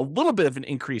a little bit of an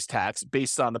increased tax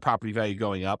based on the property value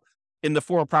going up in the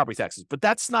form of property taxes. But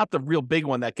that's not the real big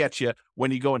one that gets you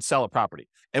when you go and sell a property.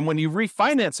 And when you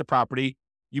refinance a property,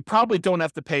 you probably don't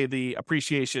have to pay the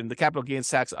appreciation, the capital gains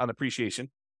tax on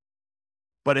appreciation.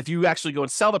 But if you actually go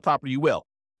and sell the property, you will,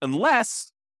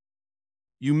 unless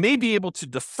you may be able to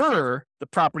defer the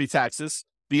property taxes,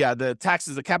 the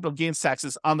taxes, the capital gains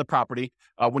taxes on the property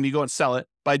when you go and sell it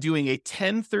by doing a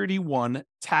 1031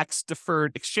 tax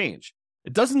deferred exchange.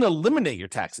 It doesn't eliminate your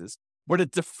taxes, but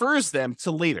it defers them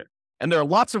to later. And there are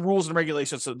lots of rules and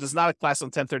regulations, so it does not apply on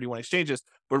 1031 exchanges,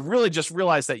 but really just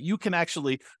realize that you can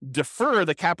actually defer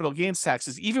the capital gains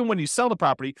taxes even when you sell the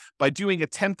property by doing a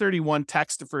 1031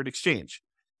 tax deferred exchange.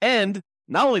 And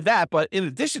not only that, but in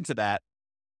addition to that,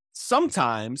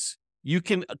 sometimes you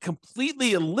can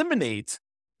completely eliminate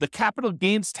the capital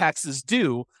gains taxes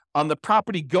due on the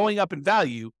property going up in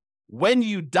value when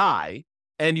you die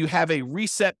and you have a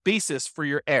reset basis for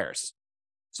your heirs.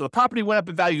 So the property went up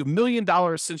in value $1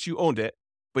 million since you owned it,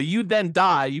 but you then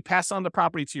die, you pass on the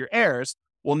property to your heirs.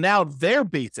 Well, now their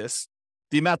basis,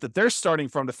 the amount that they're starting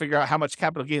from to figure out how much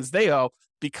capital gains they owe,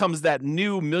 becomes that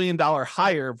new $1 million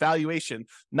higher valuation,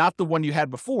 not the one you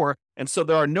had before. And so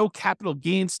there are no capital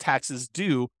gains taxes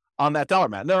due on that dollar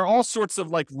amount. And there are all sorts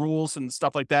of like rules and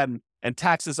stuff like that and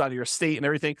taxes on your estate and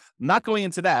everything. I'm not going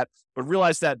into that, but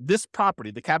realize that this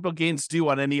property, the capital gains due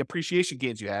on any appreciation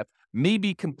gains you have, may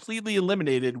be completely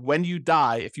eliminated when you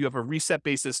die if you have a reset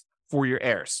basis for your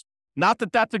heirs. Not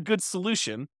that that's a good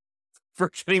solution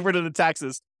for getting rid of the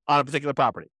taxes on a particular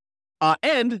property.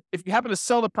 And if you happen to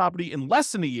sell the property in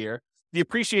less than a year, the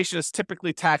appreciation is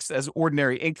typically taxed as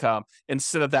ordinary income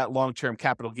instead of that long-term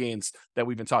capital gains that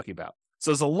we've been talking about. So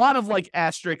there's a lot of like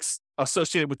asterisks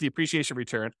associated with the appreciation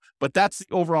return, but that's the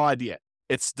overall idea.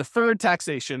 It's deferred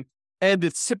taxation, and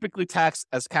it's typically taxed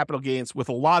as capital gains with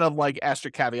a lot of like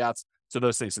asterisk caveats to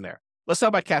those things in there. Let's talk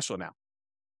about cash flow now.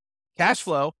 Cash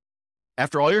flow,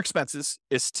 after all your expenses,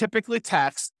 is typically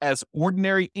taxed as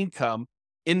ordinary income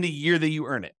in the year that you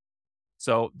earn it.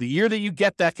 So the year that you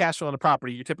get that cash flow on the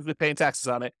property, you're typically paying taxes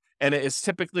on it, and it is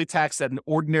typically taxed at an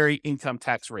ordinary income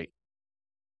tax rate.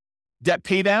 Debt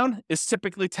paydown is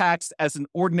typically taxed as an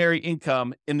ordinary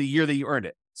income in the year that you earned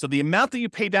it. So the amount that you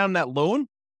pay down that loan,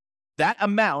 that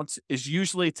amount is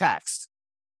usually taxed.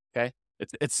 Okay.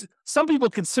 It's some people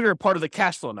consider it part of the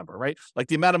cash flow number, right? Like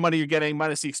the amount of money you're getting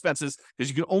minus the expenses, because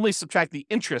you can only subtract the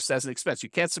interest as an expense. You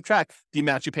can't subtract the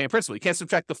amount you pay in principal. You can't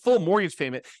subtract the full mortgage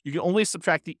payment. You can only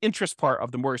subtract the interest part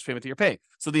of the mortgage payment that you're paying.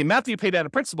 So the amount that you pay down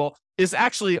in principal is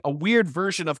actually a weird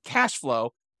version of cash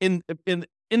flow in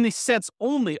the sense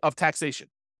only of taxation.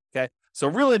 Okay. So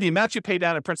really the amount you pay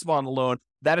down in principal on the loan,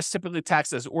 that is typically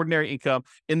taxed as ordinary income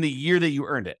in the year that you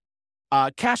earned it.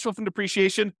 Cash flow from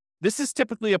depreciation, this is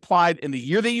typically applied in the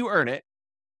year that you earn it,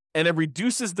 and it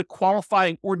reduces the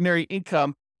qualifying ordinary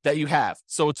income that you have.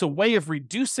 So it's a way of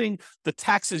reducing the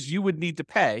taxes you would need to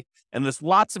pay. And there's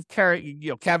lots of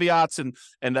caveats and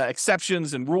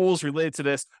exceptions and rules related to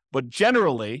this. But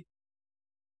generally,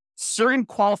 certain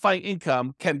qualifying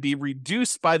income can be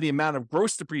reduced by the amount of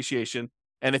gross depreciation.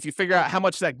 And if you figure out how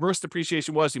much that gross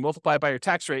depreciation was, you multiply it by your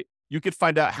tax rate, you could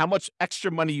find out how much extra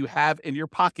money you have in your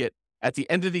pocket at the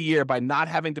end of the year by not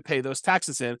having to pay those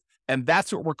taxes in. And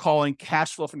that's what we're calling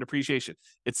cash flow from depreciation.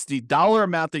 It's the dollar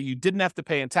amount that you didn't have to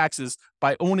pay in taxes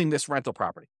by owning this rental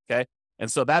property. Okay.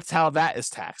 And so that's how that is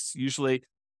taxed. Usually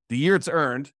the year it's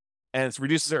earned, and it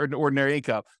reduces ordinary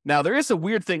income. Now, there is a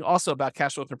weird thing also about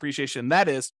cash flow from depreciation. And that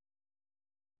is,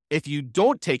 if you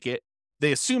don't take it,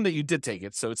 they assume that you did take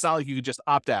it. So it's not like you could just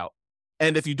opt out.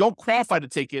 And if you don't qualify to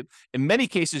take it, in many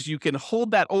cases, you can hold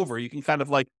that over. You can kind of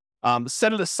like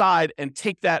set it aside and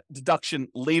take that deduction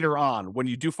later on when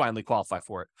you do finally qualify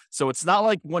for it. So it's not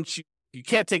like once you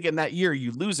can't take it in that year,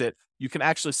 you lose it. You can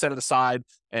actually set it aside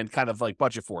and kind of like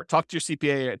budget for it. Talk to your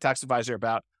CPA or tax advisor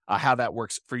about how that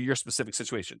works for your specific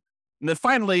situation. And then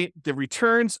finally, the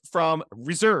returns from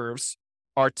reserves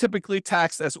are typically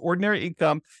taxed as ordinary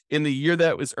income in the year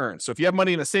that it was earned. So if you have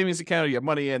money in a savings account, or you have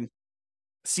money in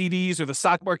CDs or the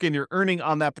stock market, and you're earning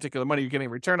on that particular money, you're getting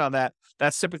a return on that,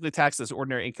 that's typically taxed as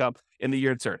ordinary income in the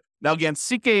year it's earned. Now, again,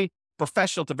 seek a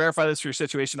professional to verify this for your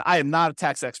situation. I am not a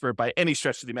tax expert by any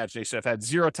stretch of the imagination. I've had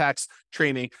zero tax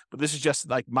training, but this is just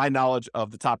like my knowledge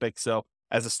of the topic. So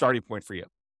as a starting point for you.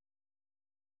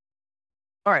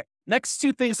 All right. Next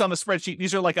two things on the spreadsheet.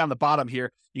 These are like on the bottom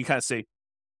here. You can kind of see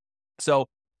So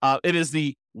it is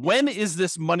when is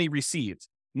this money received?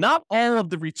 Not all of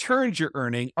the returns you're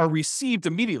earning are received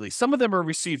immediately. Some of them are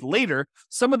received later.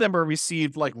 Some of them are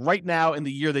received like right now in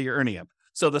the year that you're earning them.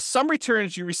 So some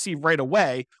returns you receive right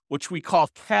away, which we call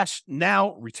cash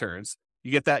now returns.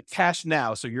 You get that cash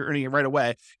now, so you're earning it right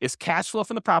away, is cash flow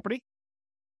from the property.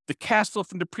 The cash flow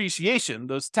from depreciation,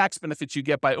 those tax benefits you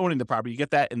get by owning the property, you get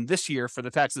that in this year for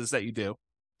the taxes that you do.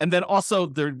 And then also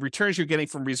the returns you're getting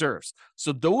from reserves.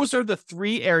 So those are the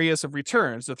three areas of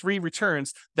returns, the three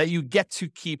returns that you get to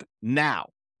keep now.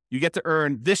 You get to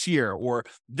earn this year or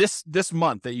this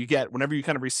month that you get whenever you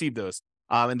kind of receive those.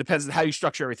 And depends on how you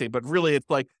structure everything. But really, it's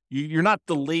like you're not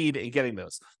delayed in getting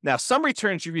those. Now, some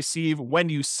returns you receive when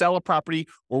you sell a property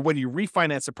or when you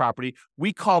refinance a property,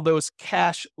 we call those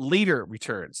cash later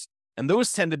returns. And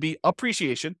those tend to be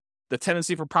appreciation, the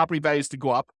tendency for property values to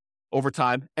go up over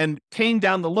time, and paying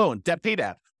down the loan, debt pay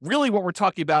down. Really what we're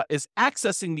talking about is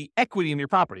accessing the equity in your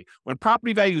property. When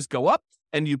property values go up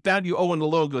and you owe and the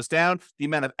loan goes down, the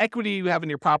amount of equity you have in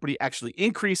your property actually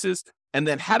increases. And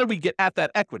then how do we get at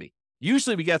that equity?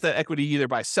 Usually we get that equity either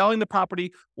by selling the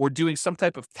property or doing some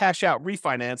type of cash out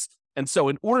refinance. And so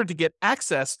in order to get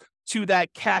access to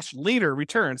that cash later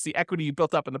returns, the equity you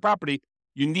built up in the property,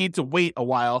 you need to wait a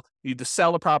while. You need to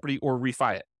sell the property or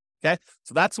refi it. Okay.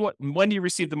 So that's when you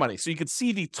receive the money. So you can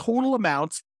see the total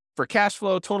amount for cash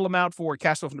flow, total amount for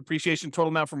cash flow from depreciation, total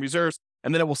amount from reserves.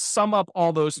 And then it will sum up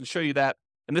all those and show you that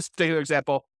in this particular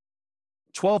example,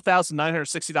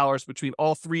 $12,960 between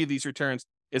all three of these returns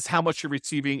is how much you're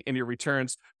receiving in your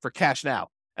returns for cash now.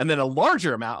 And then a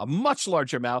much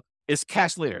larger amount is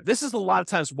cash later. This is a lot of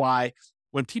times why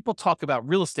when people talk about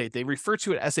real estate, they refer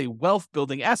to it as a wealth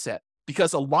building asset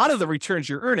because a lot of the returns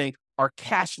you're earning are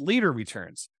cash later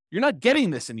returns. You're not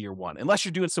getting this in year one unless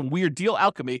you're doing some weird deal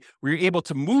alchemy where you're able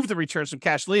to move the returns from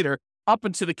cash later up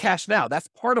into the cash now. That's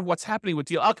part of what's happening with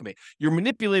deal alchemy. You're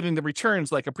manipulating the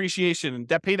returns like appreciation and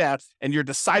debt paid out, and you're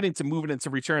deciding to move it into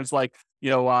returns like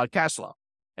cash flow.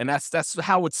 And that's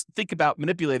how it's think about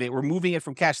manipulating it. We're moving it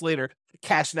from cash later to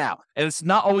cash now. And it's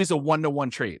not always a one-to-one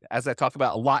trade, as I talk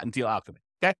about a lot in deal alchemy.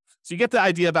 Okay. So you get the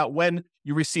idea about when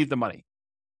you receive the money.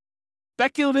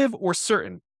 Speculative or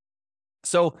certain.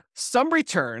 So some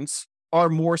returns are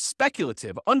more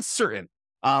speculative, uncertain.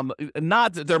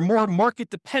 They're more market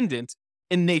dependent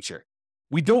in nature.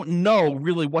 We don't know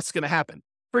really what's going to happen.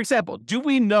 For example, do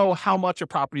we know how much a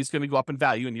property is going to go up in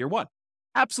value in year one?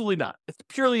 Absolutely not. It's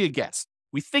purely a guess.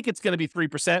 We think it's going to be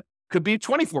 3%, could be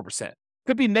 24%,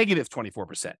 could be negative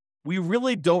 24%. We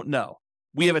really don't know.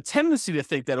 We have a tendency to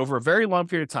think that over a very long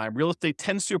period of time, real estate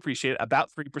tends to appreciate about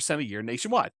 3% a year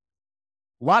nationwide.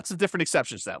 Lots of different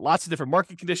exceptions to that, lots of different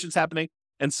market conditions happening.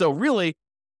 And so really,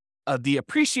 the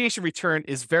appreciation return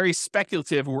is very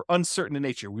speculative or uncertain in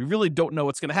nature. We really don't know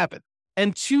what's going to happen.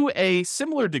 And to a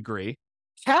similar degree,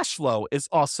 cash flow is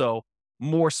also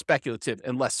more speculative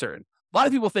and less certain. A lot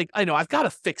of people think, I know, I've got a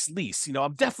fixed lease.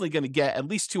 I'm definitely going to get at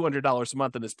least $200 a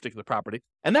month in this particular property.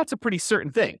 And that's a pretty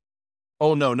certain thing.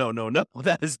 Oh, no.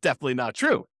 That is definitely not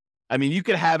true. I mean, you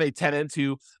could have a tenant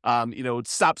who,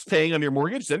 stops paying on your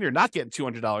mortgage, then you're not getting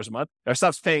 $200 a month, or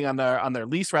stops paying on their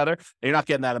lease rather, and you're not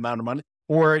getting that amount of money.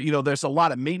 Or, there's a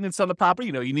lot of maintenance on the property.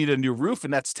 You need a new roof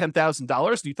and that's $10,000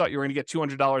 and you thought you were going to get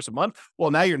 $200 a month.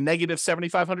 Well, now you're negative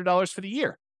 $7,500 for the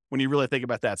year when you really think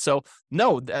about that. So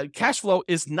no, cash flow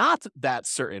is not that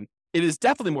certain. It is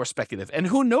definitely more speculative. And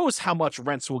who knows how much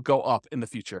rents will go up in the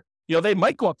future. They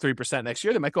might go up 3% next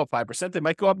year. They might go up 5%. They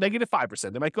might go up negative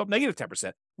 5%. They might go up negative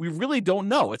 10%. We really don't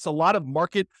know. It's a lot of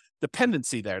market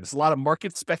dependency there. There's a lot of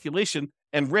market speculation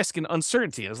and risk and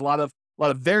uncertainty. There's a lot of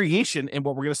variation in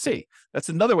what we're going to see. That's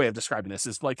another way of describing this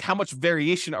is like how much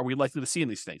variation are we likely to see in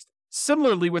these things?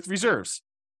 Similarly with reserves.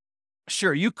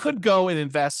 Sure, you could go and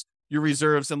invest your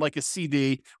reserves in like a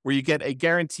CD where you get a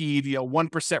guaranteed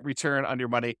 1% return on your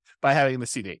money by having the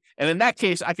CD. And in that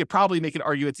case, I could probably make an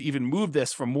argument to even move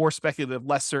this from more speculative,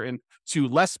 less certain to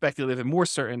less speculative and more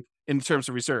certain in terms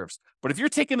of reserves. But if you're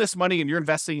taking this money and you're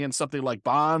investing in something like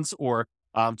bonds or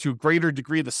to a greater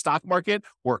degree the stock market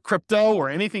or crypto or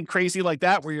anything crazy like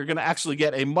that, where you're going to actually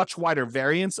get a much wider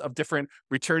variance of different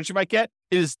returns you might get,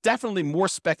 it is definitely more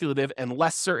speculative and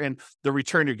less certain the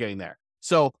return you're getting there.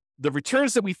 So the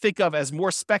returns that we think of as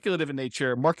more speculative in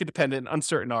nature, market dependent and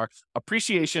uncertain are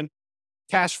appreciation,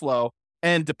 cash flow,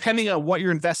 and depending on what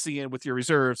you're investing in with your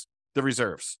reserves, the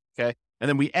reserves. Okay. And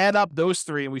then we add up those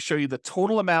three and we show you the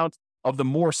total amount of the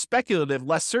more speculative,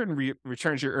 less certain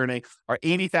returns you're earning are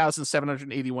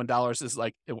 $80,781 is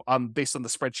like based on the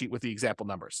spreadsheet with the example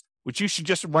numbers, which you should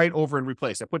just write over and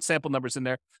replace. I put sample numbers in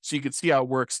there so you can see how it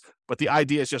works, but the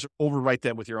idea is just overwrite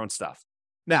them with your own stuff.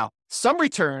 Now, some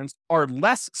returns are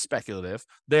less speculative.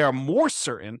 They are more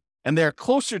certain, and they're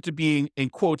closer to being, in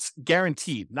quotes,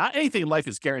 guaranteed. Not anything in life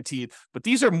is guaranteed, but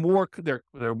these are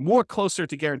they're more closer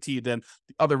to guaranteed than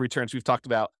the other returns we've talked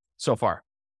about so far.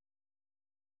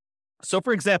 So,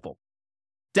 for example,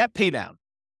 debt pay down.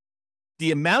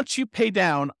 The amount you pay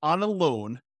down on a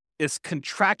loan is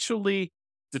contractually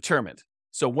determined.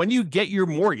 So when you get your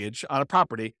mortgage on a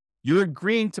property, you're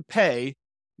agreeing to pay,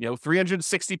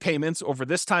 360 payments over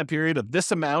this time period of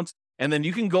this amount. And then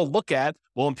you can go look at,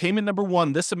 well, in payment number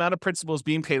 1, this amount of principal is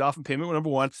being paid off in payment number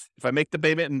 1. If I make the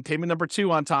payment in payment number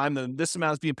 2 on time, then this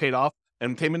amount is being paid off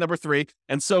in payment number 3.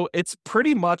 And so it's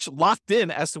pretty much locked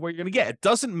in as to what you're going to get. It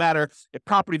doesn't matter if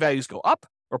property values go up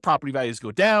or property values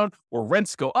go down or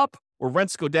rents go up or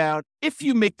rents go down. If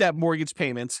you make that mortgage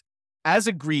payment as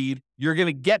agreed, you're going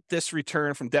to get this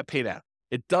return from debt pay down.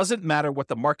 It doesn't matter what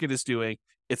the market is doing.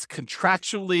 It's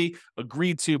contractually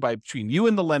agreed to between you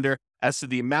and the lender as to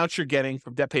the amount you're getting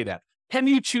from debt pay down. Can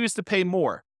you choose to pay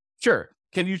more? Sure.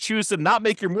 Can you choose to not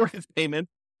make your mortgage payment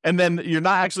and then you're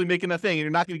not actually making a thing and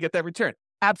you're not going to get that return?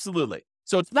 Absolutely.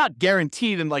 So it's not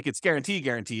guaranteed and like it's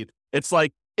guaranteed. It's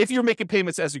like if you're making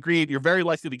payments as agreed, you're very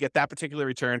likely to get that particular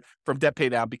return from debt pay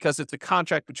down because it's a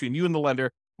contract between you and the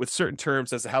lender with certain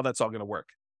terms as to how that's all going to work.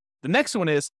 The next one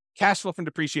is cash flow from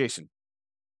depreciation.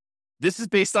 This is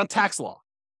based on tax law.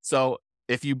 So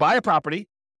if you buy a property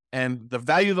and the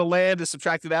value of the land is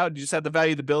subtracted out, and you just have the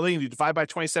value of the building and you divide by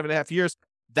 27.5 years,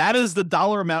 that is the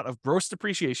dollar amount of gross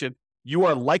depreciation you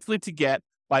are likely to get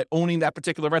by owning that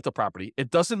particular rental property.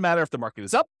 It doesn't matter if the market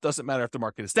is up, doesn't matter if the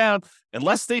market is down,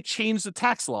 unless they change the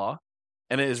tax law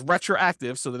and it is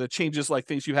retroactive so that it changes like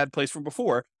things you had in place from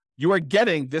before, you are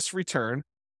getting this return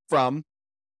from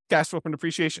cash flow from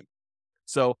depreciation.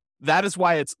 So that is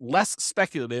why it's less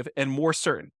speculative and more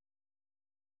certain.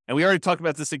 And we already talked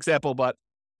about this example, but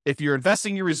if you're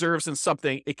investing your reserves in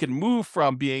something, it can move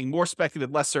from being more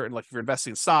speculative, less certain, like if you're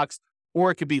investing in stocks,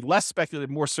 or it could be less speculative,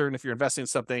 more certain if you're investing in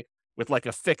something with like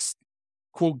a fixed,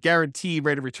 quote, guaranteed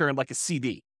rate of return, like a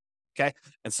CD. Okay.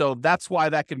 And so that's why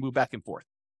that can move back and forth.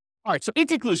 All right. So in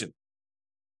conclusion,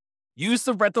 use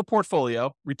the rental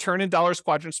portfolio return in dollars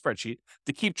quadrant spreadsheet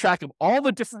to keep track of all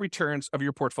the different returns of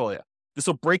your portfolio. This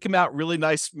will break them out really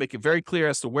nice, make it very clear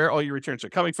as to where all your returns are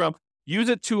coming from. Use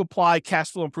it to apply cash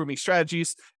flow improving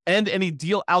strategies and any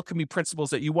deal alchemy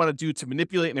principles that you want to do to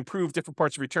manipulate and improve different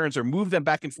parts of returns or move them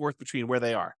back and forth between where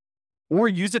they are. Or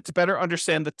use it to better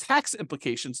understand the tax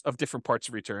implications of different parts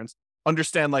of returns,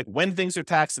 understand like when things are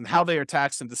taxed and how they are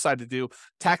taxed, and decide to do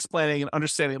tax planning and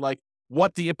understanding like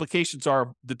what the implications are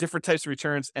of the different types of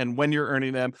returns and when you're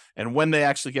earning them and when they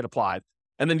actually get applied.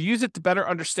 And then use it to better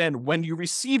understand when you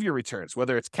receive your returns,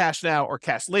 whether it's cash now or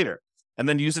cash later. And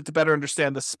then use it to better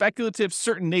understand the speculative,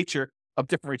 certain nature of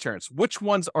different returns. Which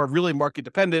ones are really market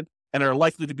dependent and are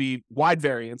likely to be wide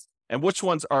variance, and which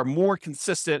ones are more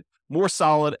consistent, more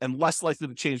solid, and less likely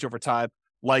to change over time,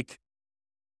 like,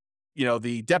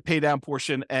 the debt pay down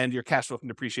portion and your cash flow from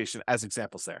depreciation as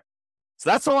examples there. So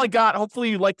that's all I got.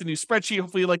 Hopefully you like the new spreadsheet.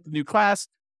 Hopefully you like the new class.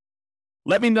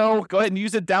 Let me know. Go ahead and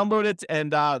use it, download it,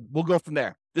 and we'll go from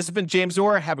there. This has been James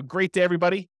Orr. Have a great day,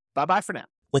 everybody. Bye-bye for now.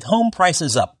 With home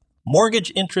prices up,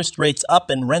 mortgage interest rates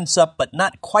up, and rents up, but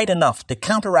not quite enough to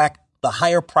counteract the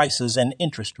higher prices and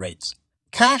interest rates.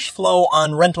 Cash flow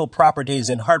on rental properties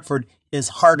in Hartford is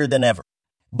harder than ever.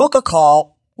 Book a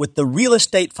call with the Real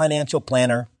Estate Financial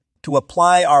Planner to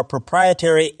apply our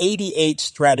proprietary 88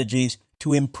 strategies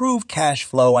to improve cash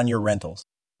flow on your rentals.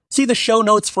 See the show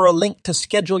notes for a link to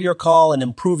schedule your call and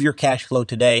improve your cash flow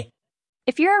today.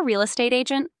 If you're a real estate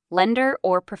agent, lender,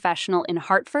 or professional in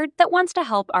Hartford that wants to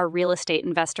help our real estate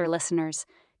investor listeners,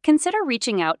 consider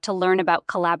reaching out to learn about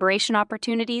collaboration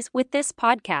opportunities with this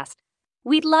podcast.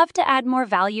 We'd love to add more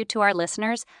value to our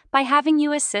listeners by having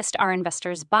you assist our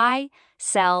investors buy,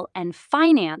 sell, and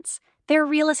finance their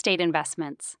real estate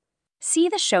investments. See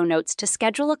the show notes to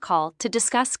schedule a call to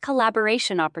discuss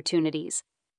collaboration opportunities.